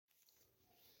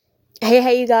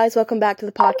Hey, you guys, welcome back to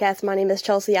the podcast. My name is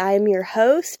Chelsea. I am your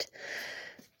host,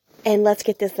 and let's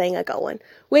get this thing going.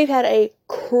 We've had a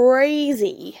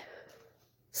crazy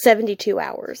 72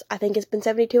 hours. I think it's been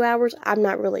 72 hours. I'm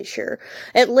not really sure.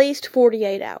 At least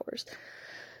 48 hours.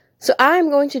 So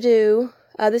I'm going to do,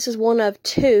 this is one of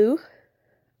two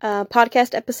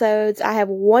podcast episodes. I have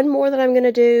one more that I'm going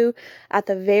to do at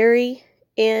the very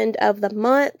end of the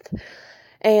month.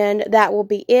 And that will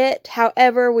be it.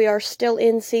 However, we are still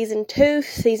in season 2.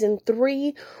 Season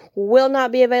 3 will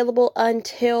not be available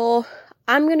until,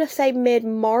 I'm going to say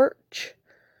mid-March.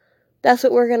 That's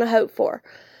what we're going to hope for.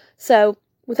 So,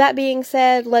 with that being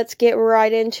said, let's get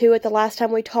right into it. The last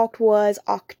time we talked was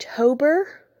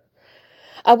October.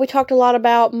 We talked a lot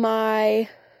about my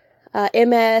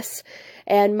MS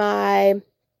and my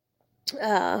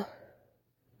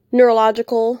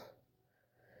neurological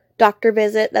doctor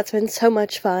visit. That's been so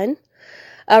much fun.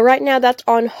 Right now that's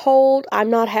on hold. I'm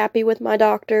not happy with my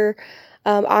doctor.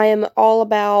 I am all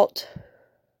about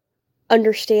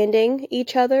understanding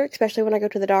each other, especially when I go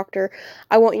to the doctor.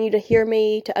 I want you to hear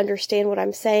me, to understand what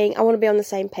I'm saying. I want to be on the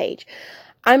same page.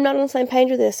 I'm not on the same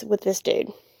page with this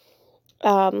dude.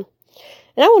 And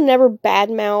I will never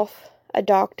badmouth a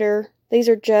doctor. These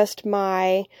are just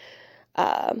my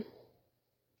my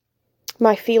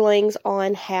feelings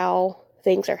on how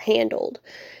things are handled.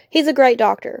 He's a great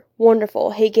doctor.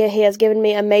 Wonderful. He has given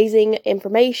me amazing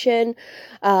information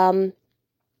and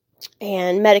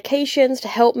medications to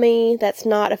help me. That's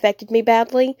not affected me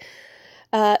badly.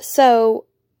 So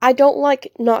I don't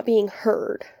like not being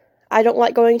heard. I don't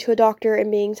like going to a doctor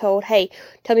and being told, hey,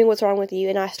 tell me what's wrong with you.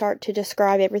 And I start to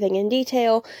describe everything in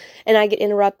detail and I get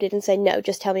interrupted and say, no,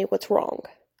 just tell me what's wrong.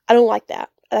 I don't like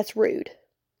that. That's rude.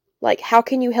 Like, how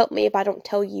can you help me if I don't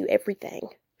tell you everything?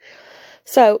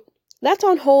 So, that's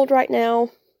on hold right now.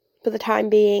 For the time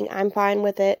being, I'm fine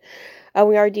with it.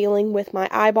 We are dealing with my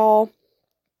eyeball.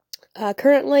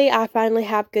 Currently, I finally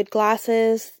have good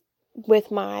glasses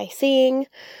with my seeing,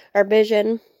 or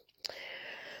vision.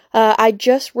 I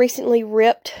just recently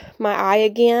ripped my eye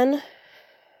again.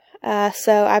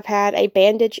 So, I've had a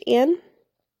bandage in.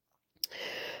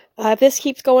 If this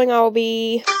keeps going, I will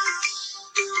be...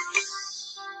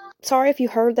 Sorry if you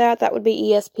heard that. That would be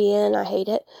ESPN. I hate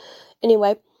it.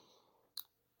 Anyway,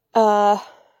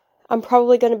 I'm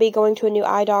probably going to be going to a new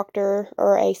eye doctor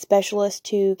or a specialist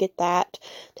to get that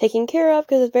taken care of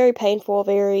because it's very painful,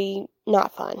 very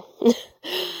not fun.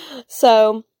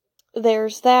 So,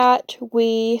 there's that.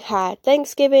 We had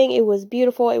Thanksgiving. It was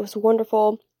beautiful. It was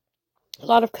wonderful. A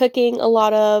lot of cooking, a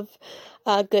lot of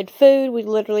good food. We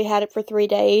literally had it for 3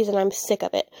 days and I'm sick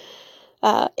of it.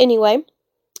 Anyway.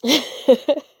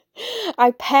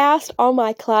 I passed all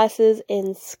my classes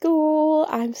in school.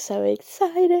 I'm so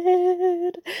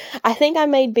excited. I think I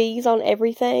made B's on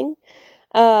everything,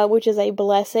 which is a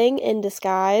blessing in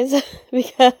disguise.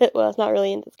 Because, well, it's not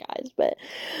really in disguise, but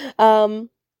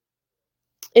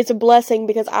it's a blessing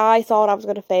because I thought I was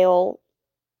going to fail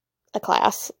a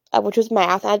class, which was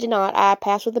math. I did not. I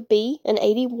passed with a B, an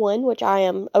 81, which I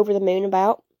am over the moon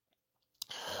about.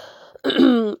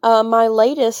 My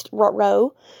latest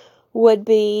row would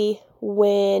be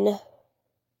when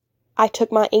I took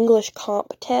my English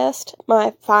comp test,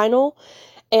 my final,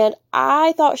 and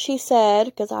I thought she said,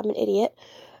 because I'm an idiot,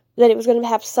 that it was going to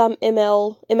have some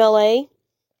MLA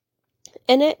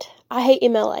in it. I hate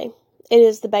MLA. It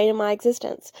is the bane of my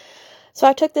existence. So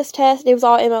I took this test. It was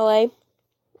all MLA. It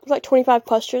was like 25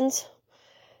 questions.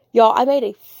 Y'all, I made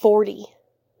a 40.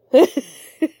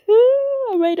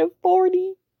 I made a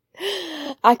 40.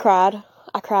 I cried.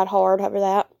 I cried hard over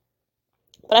that.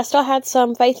 But I still had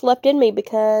some faith left in me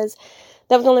because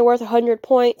that was only worth 100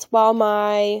 points while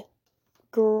my,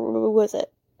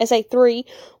 SA3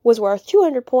 was worth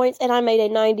 200 points and I made a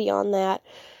 90 on that.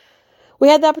 We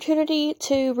had the opportunity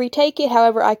to retake it,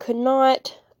 however, I could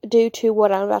not due to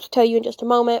what I'm about to tell you in just a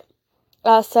moment.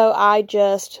 So I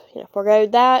just,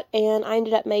 forgoed that and I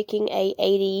ended up making a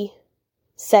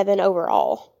 87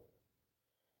 overall.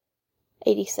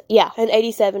 An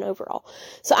 87 overall.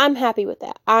 So I'm happy with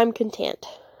that. I'm content.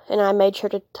 And I made sure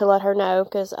to let her know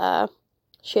because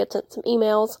she had sent some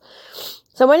emails.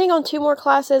 So I'm waiting on 2 more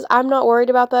classes. I'm not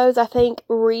worried about those. I think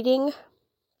reading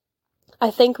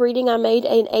I made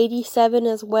an 87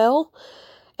 as well.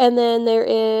 And then there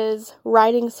is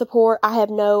writing support. I have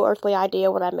no earthly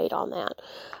idea what I made on that.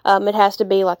 It has to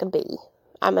be like a B,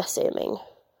 I'm assuming.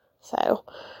 So,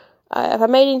 if I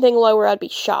made anything lower, I'd be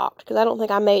shocked. Because I don't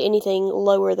think I made anything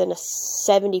lower than a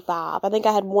 75. I think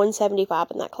I had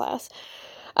 175 in that class.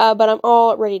 But I'm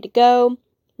all ready to go.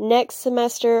 Next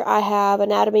semester, I have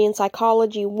Anatomy and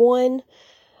Psychology 1.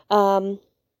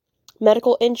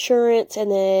 medical insurance,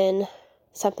 and then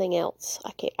something else.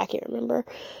 I can't remember.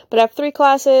 But I have 3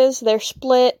 classes. They're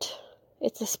split.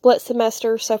 It's a split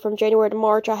semester. So from January to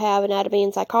March, I have anatomy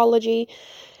and psychology.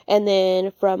 And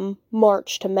then from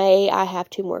March to May, I have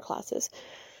 2 more classes.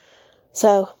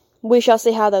 So we shall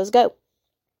see how those go.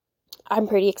 I'm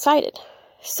pretty excited.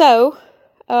 So,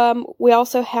 we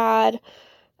also had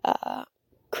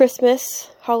Christmas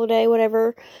holiday,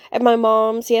 whatever, at my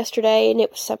mom's yesterday, and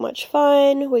it was so much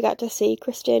fun. We got to see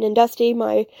Kristen and Dusty,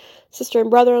 my sister and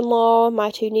brother-in-law,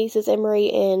 my 2 nieces,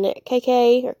 Emery and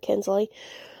KK, or Kinsley.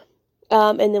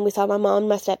 And then we saw my mom and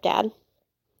my stepdad,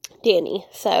 Danny.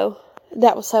 So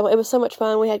it was so much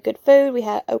fun. We had good food. We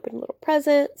had open little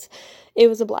presents. It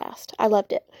was a blast. I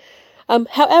loved it.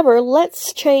 However,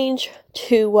 let's change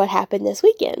to what happened this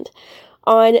weekend.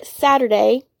 On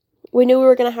Saturday, we knew we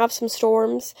were going to have some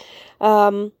storms,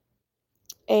 and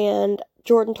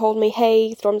Jordan told me, hey,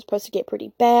 the storm's supposed to get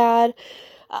pretty bad.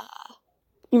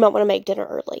 You might want to make dinner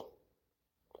early.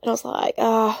 And I was like,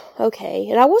 okay.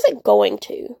 And I wasn't going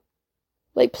to.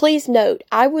 Like, please note,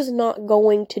 I was not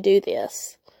going to do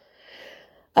this.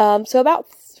 So about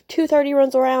 2:30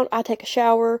 runs around, I take a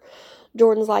shower.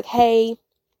 Jordan's like, hey,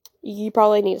 you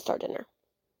probably need to start dinner.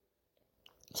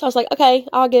 So I was like, okay,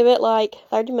 I'll give it like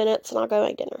 30 minutes and I'll go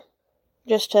make dinner.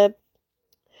 Just to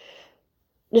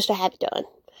have it done.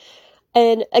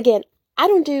 And again, I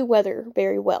don't do weather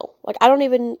very well. Like, I don't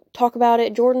even talk about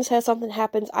it. Jordan says something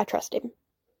happens, I trust him.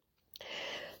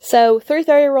 So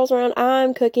 3:30 rolls around,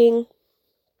 I'm cooking,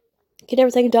 get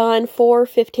everything done.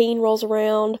 4:15 rolls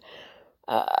around.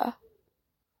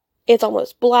 It's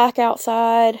almost black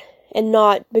outside, and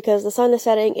not because the sun is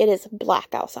setting, it is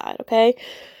black outside, okay?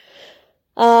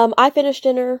 I finished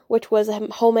dinner, which was a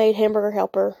homemade hamburger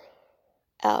helper,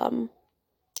 and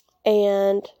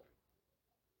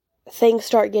things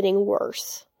start getting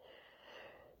worse.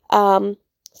 So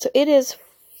it is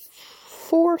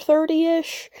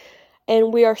 4:30-ish,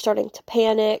 and we are starting to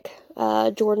panic.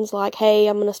 Jordan's like, hey,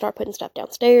 I'm going to start putting stuff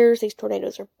downstairs. These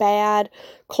tornadoes are bad.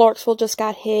 Clarksville just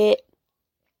got hit.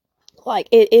 Like,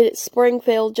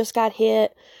 Springfield just got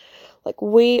hit. Like,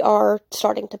 we are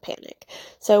starting to panic.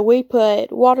 So we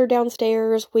put water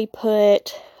downstairs. We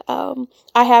put, I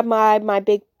have my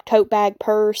big tote bag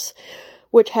purse,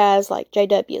 which has, like,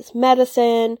 JW's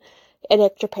medicine, an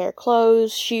extra pair of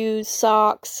clothes, shoes,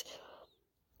 socks,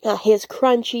 his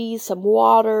crunchies, some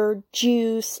water,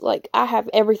 juice. Like, I have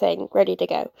everything ready to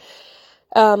go.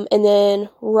 And then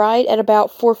right at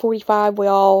about 4:45, we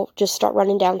all just start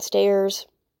running downstairs.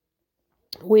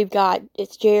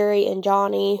 It's Jerry and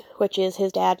Johnny, which is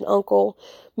his dad and uncle,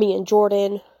 me and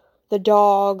Jordan, the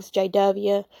dogs,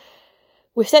 JW.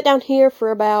 We sat down here for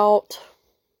about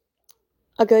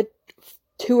a good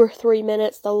 2 or 3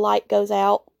 minutes. The light goes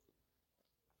out,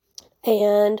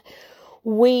 and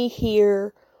we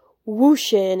hear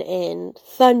whooshing and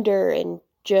thunder and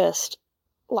just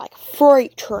like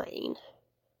freight train.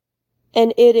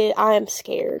 And I am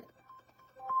scared.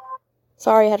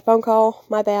 Sorry, I had a phone call.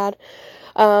 My bad.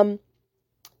 I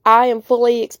am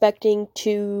fully expecting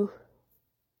to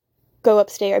go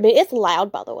upstairs. I mean, it's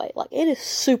loud, by the way. Like, it is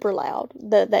super loud.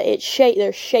 There's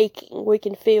shaking. We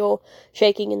can feel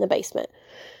shaking in the basement.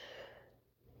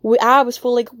 I was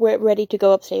fully ready to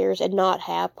go upstairs and not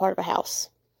have part of a house.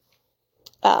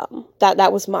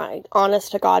 That was my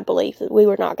honest to God belief, that we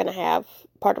were not going to have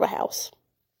part of a house.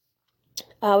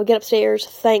 We get upstairs.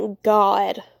 Thank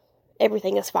God,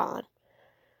 everything is fine.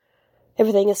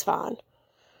 Everything is fine.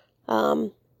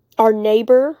 Our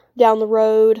neighbor down the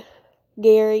road,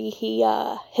 Gary,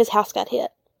 his house got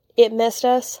hit. It missed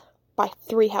us by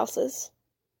 3 houses.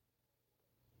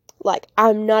 Like,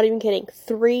 I'm not even kidding.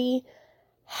 3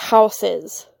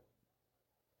 houses.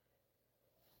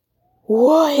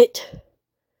 What?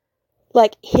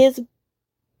 Like, his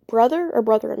brother or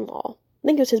brother-in-law, I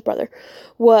think it was his brother,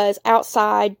 was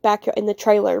outside backyard in the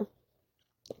trailer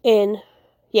in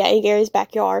Gary's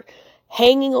backyard,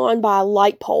 hanging on by a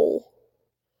light pole,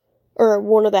 or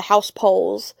one of the house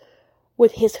poles,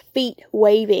 with his feet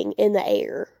waving in the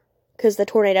air, because the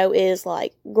tornado is,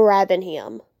 like, grabbing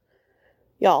him.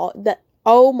 Y'all,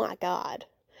 oh my God.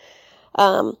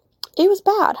 It was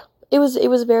bad. It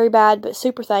was very bad, but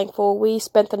super thankful. We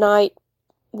spent the night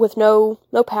with no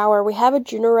power. We have a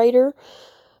generator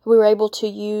we were able to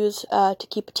use to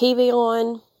keep a TV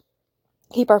on,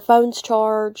 keep our phones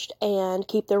charged, and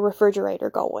keep the refrigerator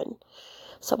going.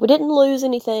 So we didn't lose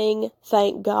anything,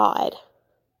 thank God.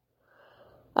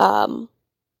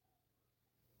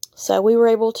 So we were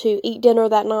able to eat dinner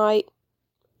that night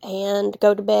and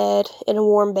go to bed in a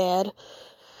warm bed.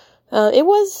 It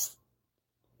was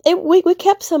we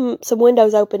kept some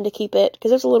windows open to keep it,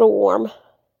 because it was a little warm,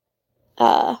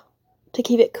 to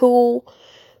keep it cool,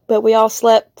 but we all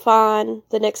slept fine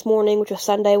the next morning, which was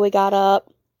Sunday. We got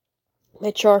up,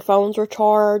 made sure our phones were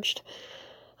charged,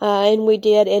 and we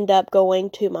did end up going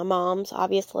to my mom's,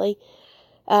 obviously.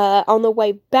 On the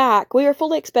way back, we were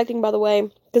fully expecting, by the way,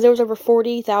 because there was over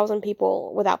 40,000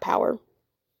 people without power.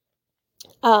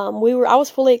 I was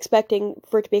fully expecting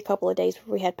for it to be a couple of days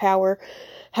before we had power.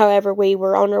 However, we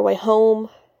were on our way home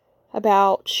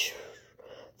about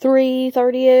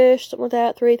 3:30ish, something like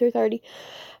that, 3:30,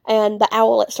 and the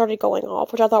outlet started going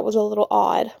off, which I thought was a little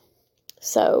odd.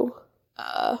 So,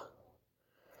 I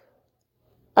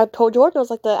told Jordan, I was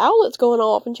like, the outlet's going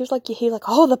off, and he's like,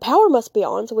 oh, the power must be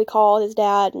on. So we called his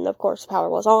dad, and of course the power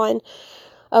was on,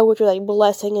 which was a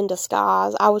blessing in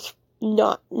disguise. I was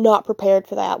not prepared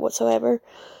for that whatsoever,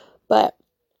 but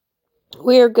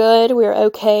we are good. We are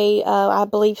okay. I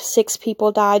believe 6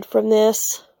 people died from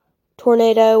this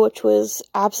tornado, which was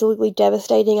absolutely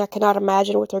devastating. I cannot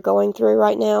imagine what they're going through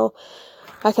right now.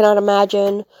 I cannot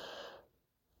imagine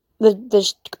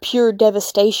the pure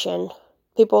devastation.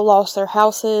 People lost their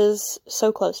houses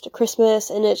so close to Christmas,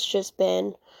 and it's just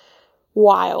been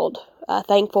wild.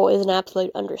 Thankful is an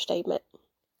absolute understatement.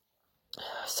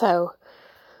 So,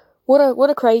 what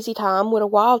a crazy time, what a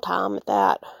wild time at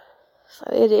that. So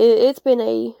it's been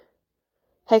a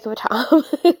heck of a time.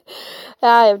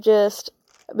 I have just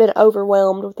been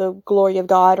overwhelmed with the glory of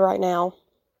God right now.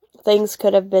 Things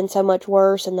could have been so much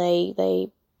worse, and they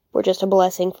were just a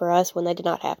blessing for us when they did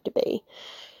not have to be.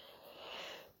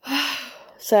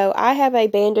 So, I have a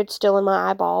bandage still in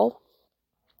my eyeball,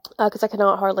 because I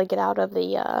cannot hardly get out of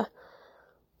the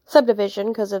subdivision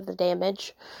because of the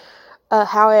damage.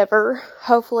 However,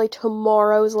 hopefully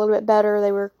tomorrow is a little bit better.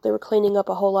 They were cleaning up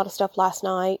a whole lot of stuff last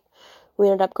night. We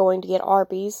ended up going to get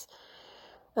Arby's.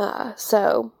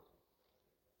 So,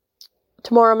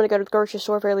 tomorrow I'm going to go to the grocery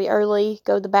store fairly early,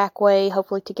 go the back way,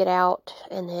 hopefully to get out,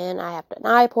 and then I have an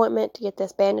eye appointment to get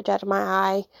this bandage out of my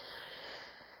eye.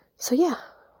 So, yeah.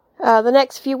 The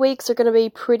next few weeks are going to be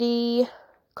pretty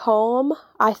calm,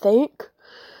 I think.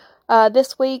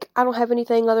 This week, I don't have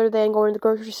anything other than going to the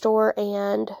grocery store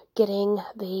and going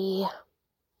to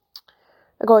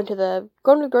the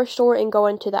grocery store and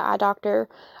going to the eye doctor.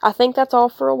 I think that's all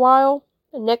for a while.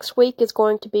 Next week is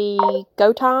going to be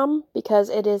go time,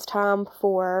 because it is time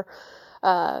for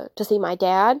to see my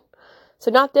dad.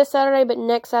 So not this Saturday, but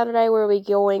next Saturday we'll be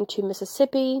going to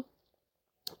Mississippi.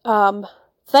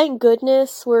 Thank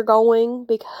goodness we're going,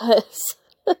 because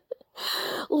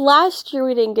last year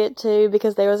we didn't get to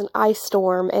because there was an ice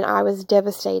storm and I was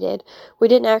devastated. We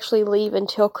didn't actually leave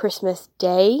until Christmas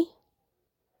Day.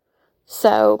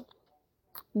 So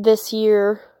this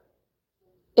year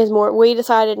we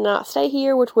decided to not stay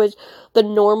here, which was the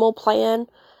normal plan,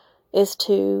 is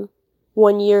to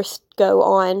one year go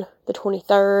on the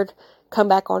 23rd, come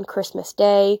back on Christmas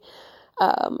Day,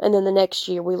 and then the next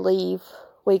year we leave.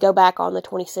 We go back on the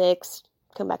 26th,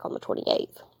 come back on the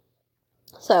 28th.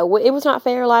 So, it was not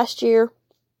fair last year.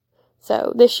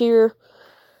 So, this year,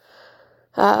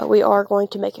 we are going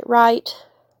to make it right.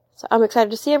 So, I'm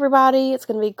excited to see everybody. It's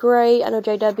going to be great. I know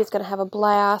JW is going to have a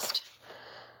blast.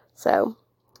 So,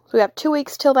 we have 2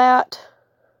 weeks till that.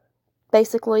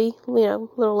 Basically, a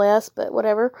little less, but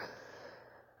whatever.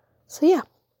 So, yeah.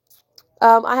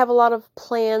 I have a lot of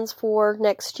plans for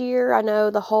next year. I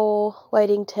know the whole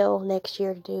waiting till next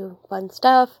year to do fun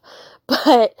stuff,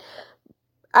 but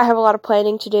I have a lot of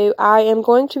planning to do. I am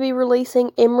going to be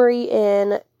releasing Emery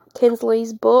and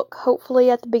Kinsley's book, hopefully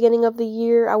at the beginning of the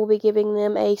year. I will be giving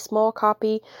them a small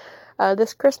copy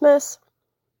this Christmas,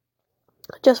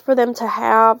 just for them to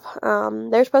have.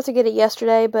 They were supposed to get it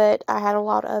yesterday, but I had a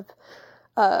lot of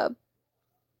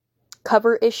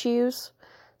cover issues,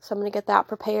 so I'm going to get that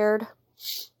prepared.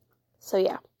 So,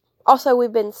 yeah. Also,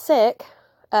 we've been sick.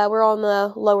 We're on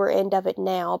the lower end of it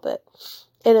now, but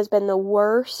it has been the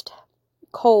worst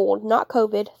cold. Not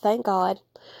COVID, thank God.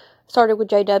 Started with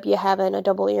JW having a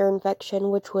double ear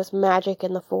infection, which was magic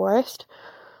in the forest.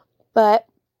 But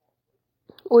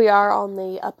we are on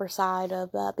the upper side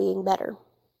of being better.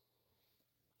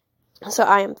 So,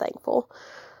 I am thankful.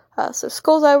 So,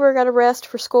 school's over. Got to rest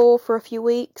for school for a few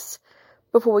weeks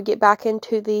before we get back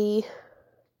into the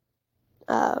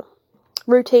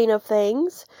routine of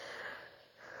things.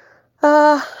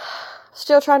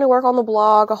 Still trying to work on the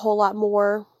blog a whole lot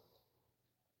more.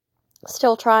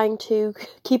 Still trying to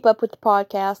keep up with the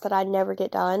podcast that I never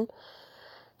get done.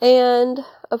 And,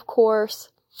 of course,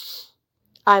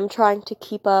 I'm trying to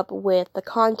keep up with the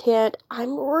content.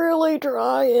 I'm really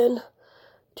trying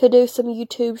to do some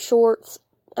YouTube shorts.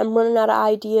 I'm running out of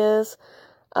ideas.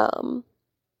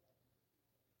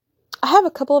 I have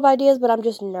a couple of ideas, but I'm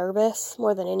just nervous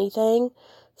more than anything.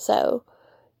 So,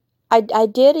 I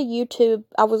did a YouTube,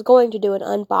 I was going to do an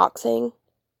unboxing,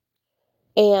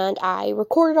 and I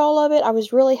recorded all of it. I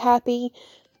was really happy.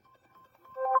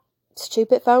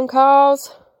 Stupid phone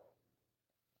calls.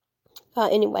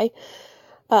 Anyway,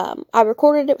 I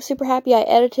recorded it, was super happy. I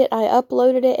edited it, I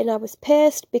uploaded it, and I was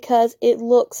pissed because it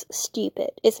looks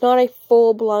stupid. It's not a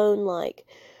full-blown, like,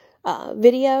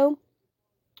 video,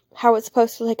 how it's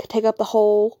supposed to, like, take up the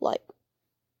whole, like,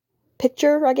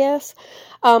 picture, I guess.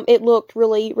 It looked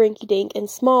really rinky-dink and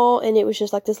small, and it was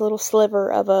just, like, this little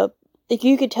sliver of a, like,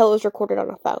 you could tell it was recorded on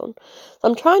a phone. So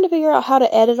I'm trying to figure out how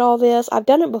to edit all this. I've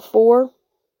done it before,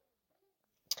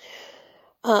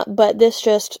 but this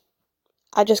just,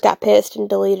 I just got pissed and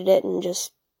deleted it and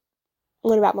just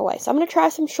went about my way. So I'm going to try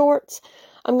some shorts.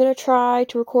 I'm going to try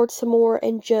to record some more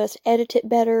and just edit it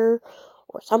better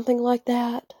or something like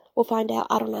that. We'll find out.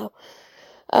 I don't know.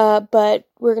 But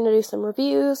we're going to do some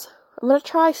reviews. I'm going to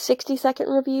try 60-second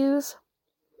reviews.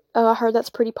 I heard that's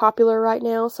pretty popular right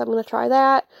now, so I'm going to try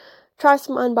that. Try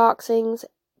some unboxings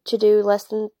to do less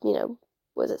than,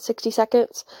 60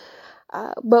 seconds?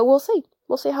 But we'll see.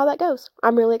 We'll see how that goes.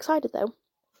 I'm really excited, though.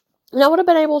 And I would have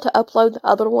been able to upload the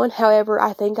other one, however,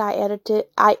 I think I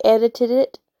edited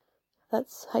it.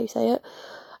 That's how you say it.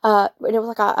 And it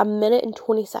was like a minute and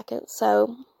 20 seconds,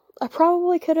 so I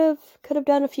probably could have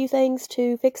done a few things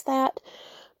to fix that,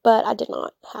 but I did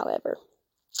not, however.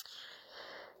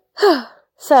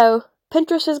 So,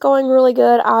 Pinterest is going really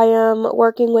good. I am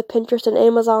working with Pinterest and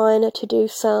Amazon to do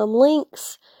some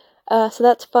links, so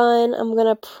that's fun. I'm going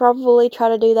to probably try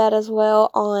to do that as well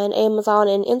on Amazon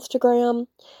and Instagram,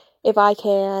 if I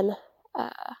can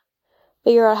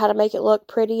figure out how to make it look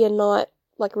pretty and not,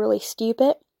 like, really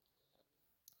stupid.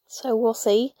 So, we'll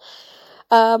see.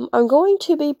 I'm going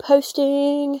to be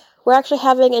posting, we're actually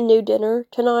having a new dinner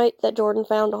tonight that Jordan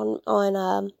found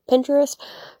on Pinterest,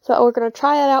 so we're going to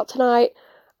try it out tonight.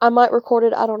 I might record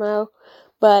it, I don't know,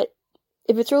 but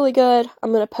if it's really good,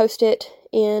 I'm going to post it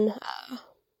in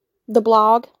the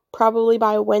blog, probably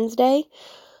by Wednesday,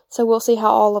 so we'll see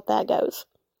how all of that goes.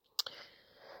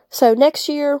 So next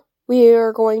year, we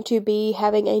are going to be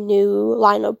having a new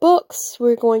line of books.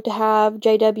 We're going to have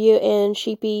JW and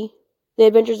Sheepy, The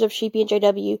Adventures of Sheepy and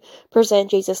JW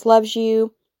present Jesus Loves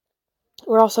You.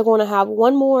 We're also going to have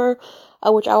one more,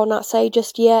 which I will not say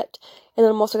just yet. And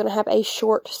then I'm also going to have a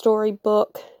short story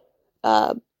book,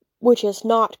 which is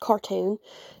not cartoon,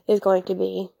 is going to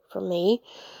be from me.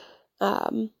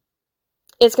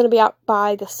 It's going to be out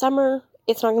by the summer.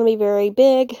 It's not going to be very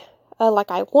big,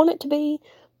 like I want it to be,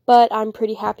 but I'm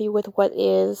pretty happy with what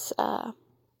is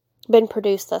been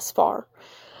produced thus far.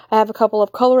 I have a couple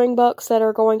of coloring books that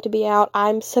are going to be out.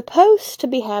 I'm supposed to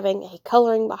be having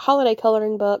a holiday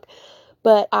coloring book,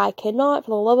 but I cannot,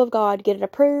 for the love of God, get it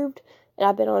approved, and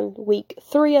I've been on week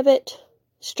 3 of it.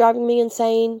 It's driving me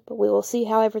insane, but we will see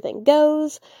how everything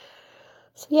goes.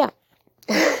 So, yeah.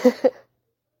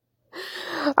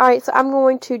 Alright, so I'm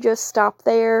going to just stop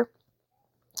there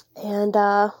and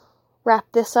wrap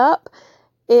this up.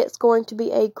 It's going to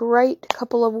be a great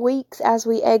couple of weeks as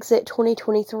we exit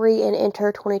 2023 and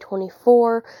enter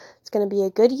 2024. It's going to be a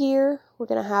good year. We're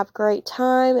going to have a great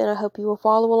time, and I hope you will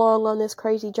follow along on this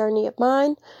crazy journey of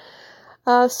mine.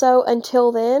 So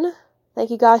until then, thank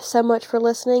you guys so much for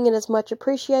listening, and it's much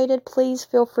appreciated. Please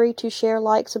feel free to share,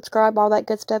 like, subscribe, all that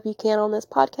good stuff you can on this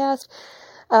podcast.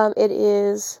 It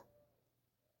is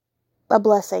a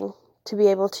blessing to be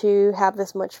able to have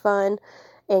this much fun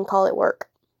and call it work.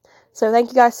 So thank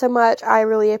you guys so much. I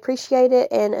really appreciate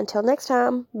it. And until next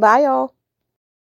time, bye y'all.